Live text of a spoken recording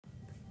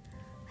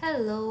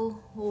Hello,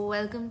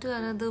 welcome to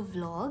another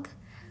vlog.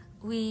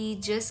 We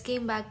just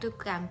came back to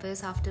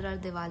campus after our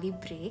Diwali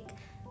break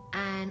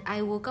and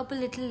I woke up a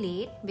little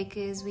late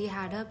because we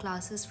had our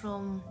classes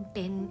from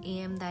 10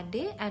 a.m. that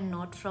day and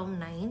not from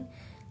 9,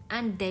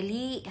 and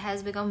Delhi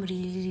has become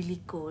really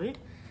cold.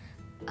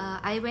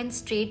 I went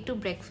straight to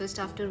breakfast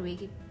after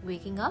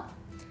waking up,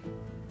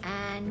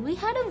 and we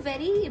had a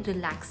very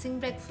relaxing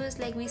breakfast.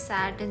 Like, we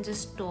sat and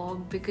just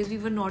talked because we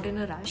were not in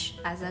a rush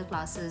as our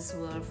classes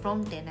were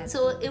from 10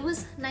 so it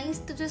was nice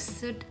to just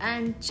sit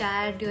and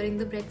chat during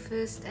the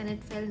breakfast, and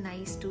it felt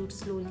nice to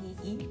slowly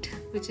eat,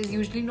 which is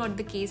usually not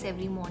the case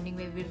every morning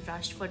where we're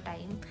rushed for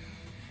time.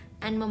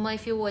 And mama,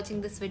 if you're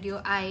watching this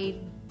video, I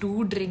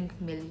do drink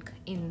milk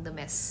in the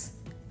mess,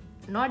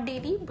 not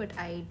daily, but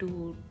I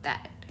do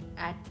that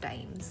at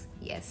times,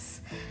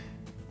 yes.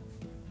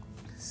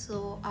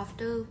 So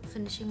after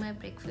finishing my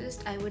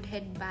breakfast, I would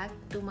head back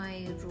to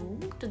my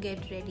room to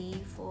get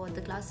ready for the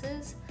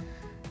classes.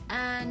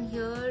 And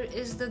here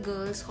is the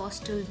girls'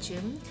 hostel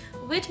gym,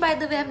 which by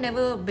the way I've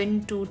never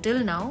been to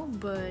till now,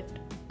 but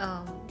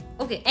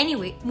okay,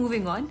 anyway,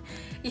 moving on.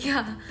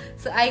 Yeah,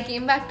 so I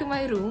came back to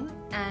my room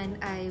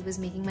and I was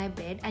making my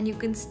bed, and you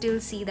can still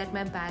see that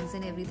my bags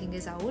and everything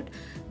is out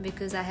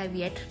because I have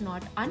yet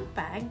not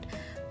unpacked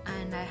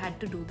and I had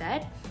to do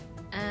that.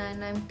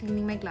 And I'm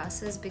cleaning my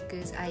glasses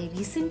because I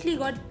recently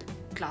got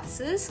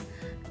glasses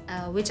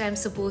which I'm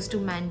supposed to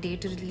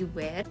mandatorily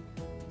wear.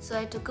 So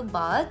I took a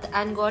bath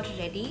and got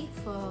ready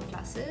for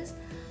classes.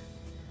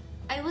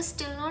 I was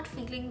still not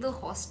feeling the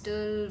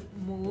hostel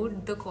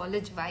mood, the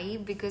college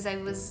vibe, because I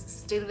was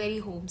still very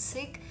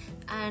homesick,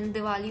 and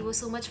Diwali was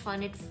so much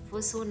fun. It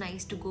was so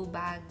nice to go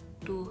back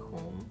to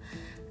home,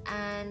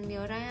 and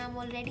here I am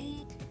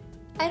already.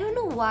 I don't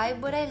know why,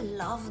 but I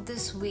love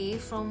this way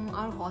from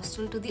our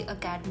hostel to the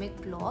academic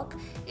block.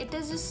 It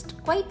is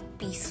just quite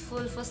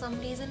peaceful for some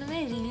reason, and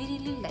I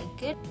really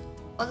like it.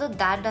 Although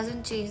that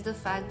doesn't change the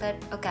fact that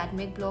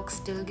academic block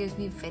still gives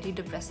me very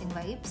depressing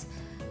vibes.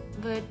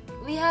 But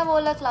we have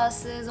all our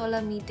classes, all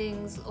our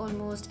meetings,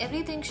 almost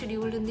everything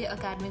scheduled in the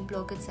academic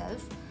block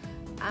itself.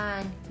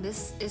 And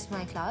this is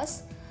my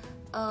class.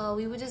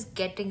 We were just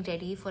getting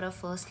ready for our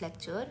first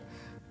lecture.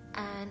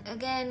 And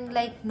again,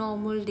 like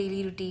normal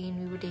daily routine,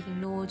 we were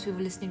taking notes, we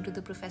were listening to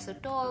the professor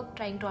talk,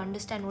 trying to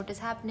understand what is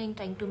happening,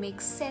 trying to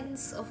make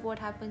sense of what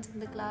happens in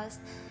the class.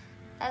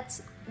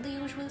 That's the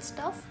usual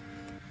stuff.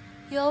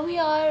 Here we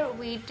are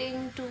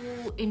waiting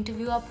to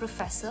interview our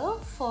professor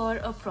for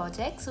a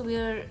project. So we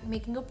are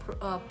making a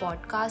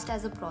podcast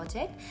as a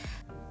project.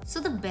 So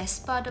the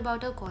best part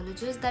about our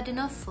college is that in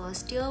our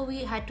first year we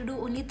had to do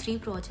only 3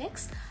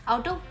 projects,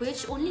 out of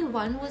which only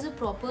one was a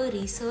proper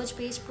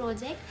research-based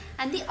project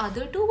and the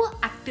other 2 were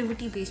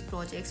activity-based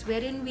projects,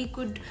 wherein we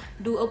could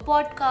do a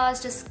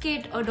podcast, a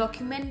skit, a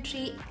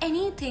documentary,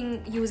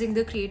 anything using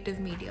the creative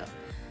media.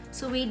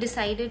 So we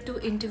decided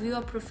to interview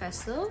a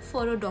professor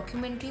for a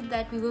documentary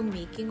that we were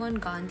making on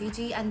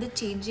Gandhiji and the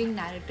changing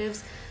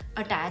narratives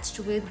attached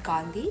with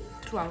Gandhi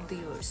throughout the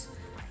years.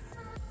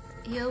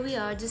 Here we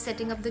are just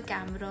setting up the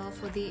camera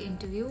for the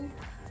interview.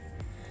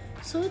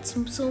 So it's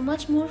so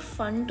much more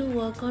fun to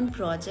work on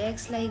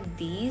projects like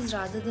these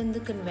rather than the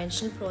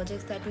conventional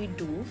projects that we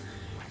do.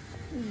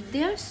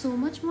 They are so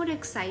much more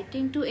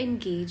exciting to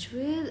engage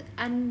with,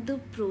 and the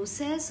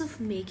process of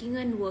making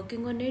and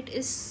working on it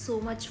is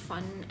so much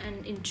fun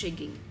and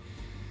intriguing.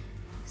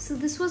 So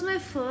this was my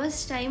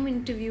first time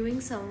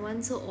interviewing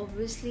someone, so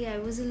obviously I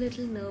was a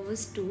little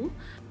nervous too.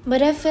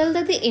 But I felt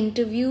that the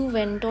interview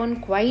went on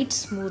quite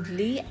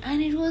smoothly,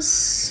 and it was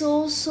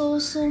so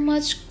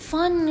much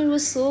fun. It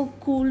was so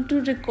cool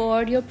to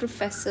record your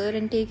professor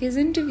and take his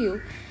interview.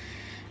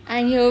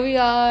 And here we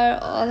are,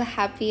 all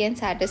happy and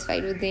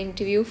satisfied with the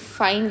interview,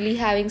 finally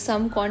having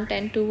some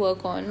content to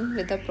work on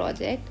with the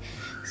project.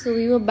 So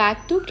we were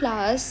back to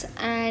class,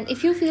 and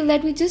if you feel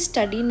that we just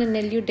study in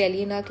NLU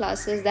Delhi in our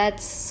classes,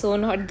 that's so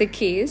not the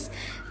case.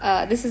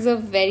 This is a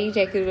very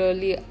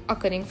regularly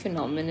occurring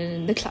phenomenon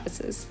in the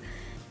classes.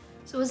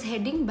 So I was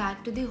heading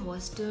back to the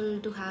hostel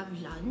to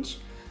have lunch.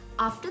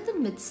 After the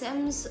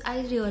midsems,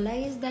 I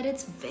realized that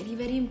it's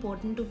very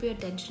important to pay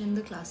attention in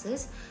the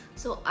classes.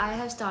 So I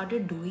have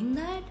started doing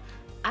that,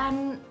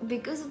 and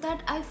because of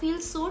that, I feel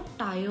so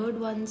tired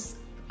once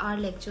our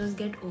lectures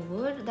get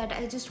over that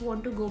I just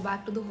want to go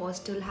back to the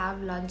hostel,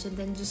 have lunch, and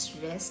then just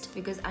rest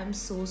because I'm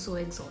so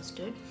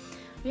exhausted.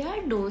 We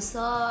had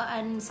dosa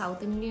and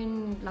South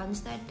Indian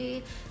lunch that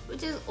day,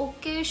 which is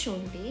okay-ish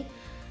only.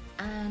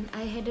 And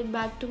I headed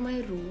back to my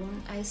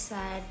room. I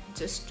sat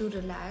just to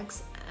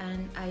relax,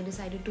 and I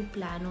decided to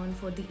plan on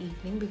for the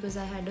evening because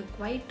I had a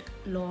quite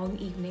long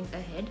evening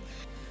ahead.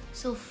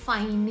 So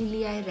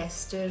finally I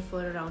rested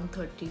for around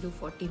 30 to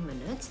 40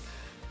 minutes.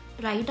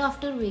 Right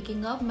after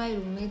waking up, my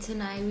roommates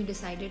and we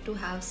decided to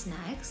have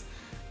snacks.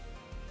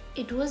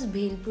 It was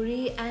bhel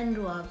puri and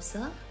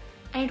ruafza,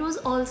 And it was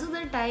also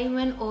the time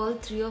when all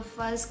three of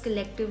us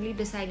collectively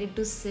decided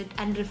to sit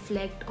and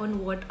reflect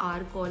on what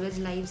our college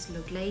lives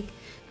look like.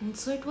 And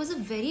so it was a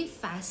very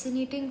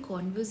fascinating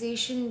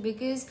conversation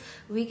because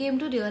we came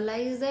to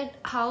realize that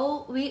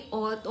how we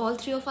all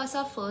three of us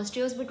are first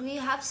years, but we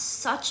have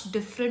such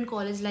different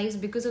college lives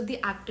because of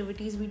the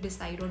activities we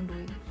decide on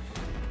doing.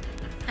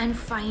 And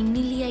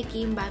finally, I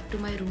came back to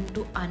my room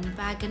to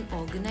unpack and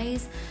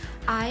organize.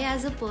 I,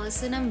 as a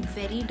person, am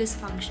very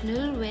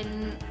dysfunctional.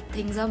 When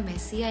things are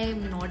messy, I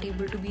am not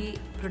able to be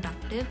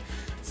productive.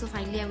 So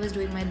finally, I was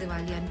doing my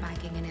Diwali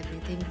unpacking and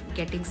everything,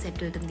 getting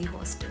settled in the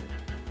hostel.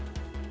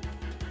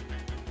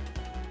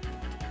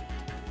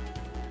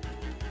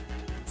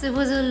 So it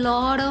was a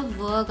lot of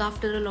work.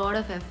 After a lot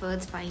of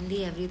efforts,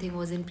 finally everything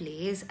was in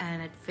place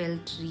and it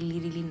felt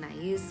really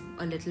nice,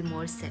 a little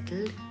more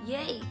settled.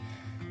 Yay!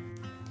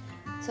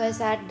 So I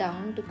sat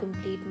down to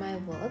complete my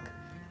work.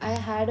 I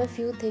had a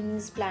few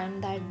things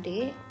planned that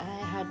day. I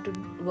had to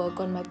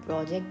work on my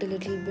project a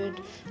little bit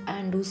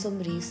and do some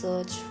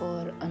research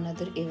for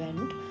another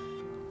event.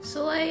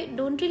 So I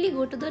don't really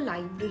go to the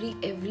library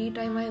every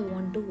time I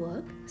want to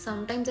work.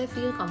 Sometimes I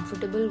feel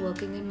comfortable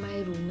working in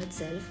my room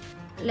itself.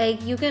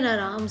 Like you can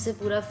आराम से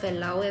पूरा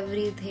फैलाओ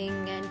everything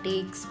and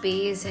take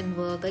space and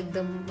work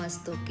एकदम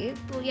मस्त होके.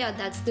 So yeah,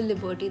 that's the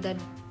liberty that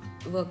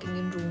working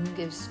in room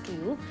gives to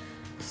you.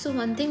 So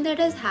one thing that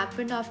has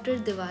happened after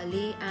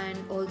Diwali and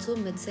also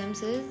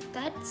midsems is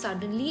that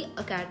suddenly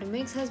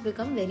academics has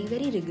become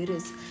very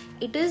rigorous.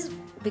 It has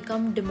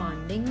become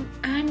demanding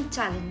and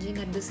challenging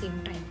at the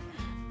same time.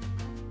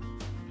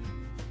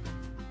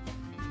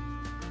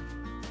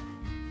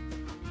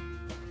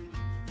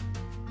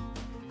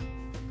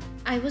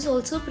 I was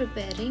also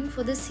preparing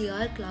for the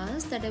CR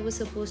class that I was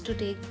supposed to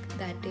take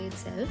that day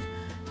itself.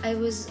 I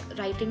was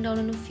writing down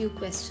on a few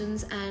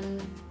questions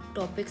and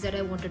topics that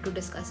I wanted to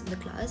discuss in the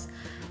class,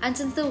 and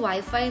since the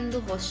Wi-Fi in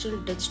the hostel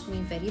ditched me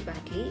very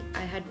badly, I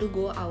had to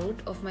go out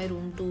of my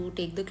room to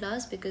take the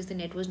class because the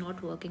net was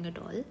not working at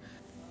all.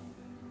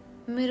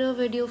 Mirror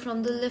video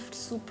from the lift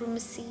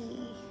supremacy.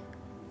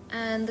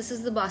 And this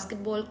is the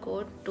basketball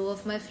court. Two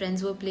of my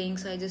friends were playing,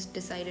 so I just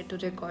decided to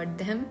record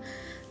them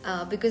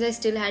because I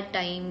still had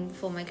time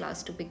for my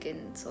class to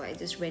begin, so I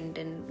just went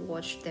and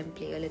watched them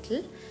play a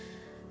little.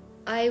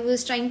 I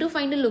was trying to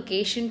find a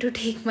location to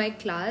take my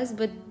class,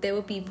 but there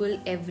were people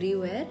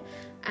everywhere,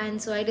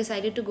 and so I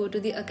decided to go to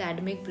the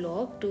academic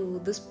block,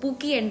 to the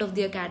spooky end of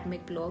the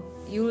academic block,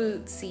 you will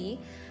see,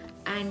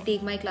 and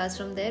take my class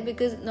from there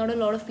because not a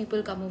lot of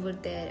people come over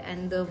there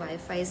and the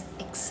Wi-Fi is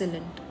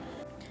excellent.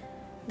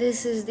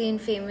 This is the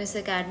infamous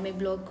academic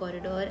block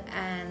corridor,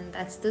 and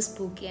that's the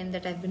spooky end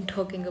that I've been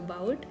talking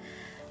about.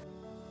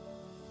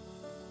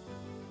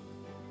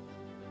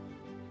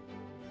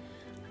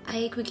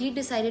 I quickly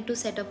decided to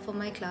set up for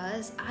my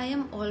class. I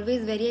am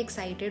always very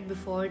excited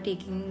before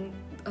taking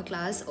a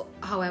class,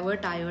 however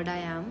tired I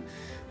am,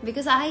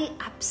 because I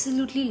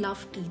absolutely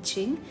love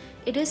teaching.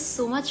 It is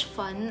so much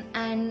fun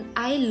and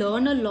I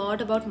learn a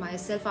lot about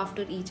myself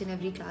after each and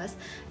every class,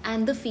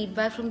 and the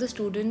feedback from the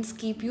students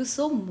keep you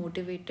so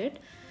motivated.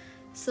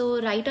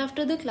 So right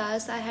after the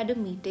class, I had a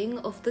meeting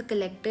of the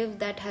collective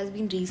that has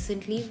been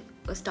recently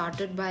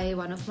started by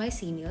one of my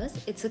seniors.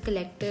 It's a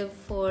collective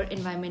for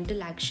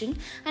environmental action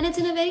and it's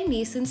in a very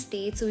nascent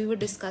state, so we were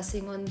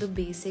discussing on the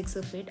basics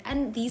of it,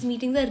 and these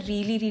meetings are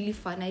really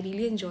fun. I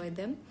really enjoy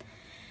them.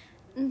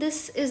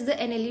 This is the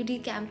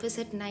NLU campus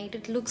at night.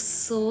 It looks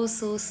so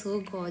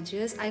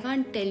gorgeous. I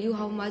can't tell you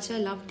how much I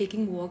love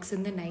taking walks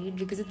in the night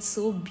because it's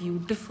so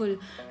beautiful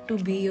to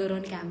be here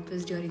on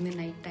campus during the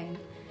night time.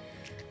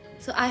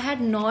 So I had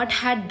not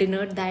had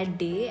dinner that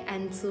day,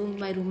 and so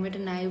my roommate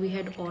and I, we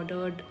had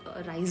ordered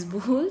rice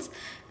bowls,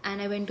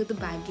 and I went to the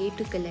back gate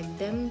to collect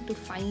them to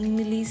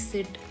finally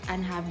sit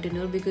and have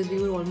dinner because we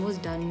were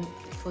almost done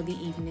for the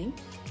evening.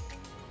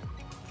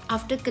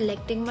 After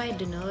collecting my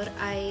dinner,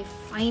 I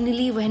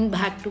finally went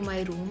back to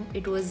my room.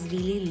 It was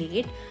really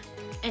late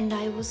and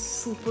I was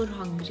super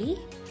hungry.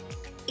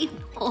 It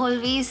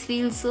always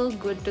feels so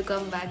good to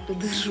come back to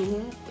the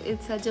room.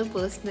 It's such a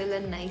personal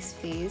and nice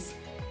space.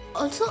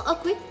 Also, a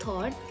quick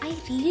thought, I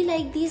really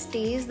like these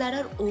days that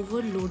are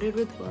overloaded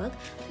with work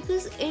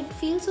because it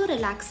feels so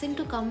relaxing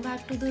to come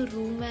back to the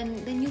room and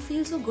then you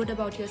feel so good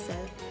about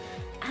yourself.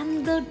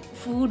 And the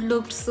food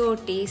looked so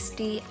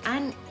tasty,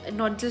 and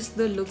not just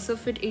the looks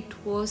of it, it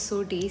was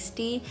so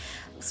tasty.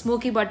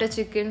 Smoky butter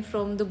chicken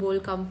from the Bowl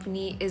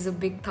Company is a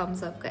big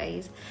thumbs up,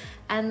 guys.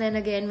 And then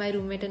again, my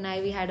roommate and I,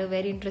 we had a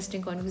very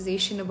interesting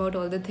conversation about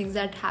all the things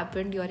that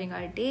happened during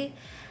our day.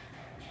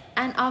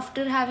 And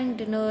after having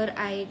dinner,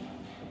 I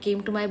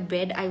came to my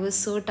bed. I was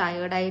so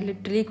tired, I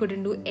literally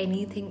couldn't do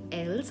anything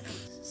else,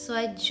 so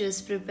I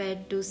just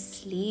prepared to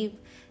sleep.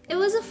 It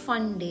was a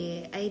fun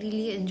day. I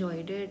really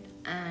enjoyed it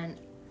and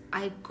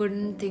I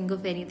couldn't think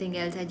of anything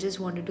else. I just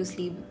wanted to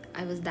sleep.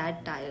 I was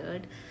that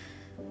tired.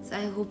 So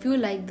I hope you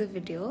liked the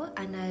video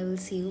and I will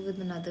see you with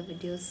another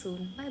video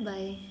soon. Bye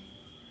bye.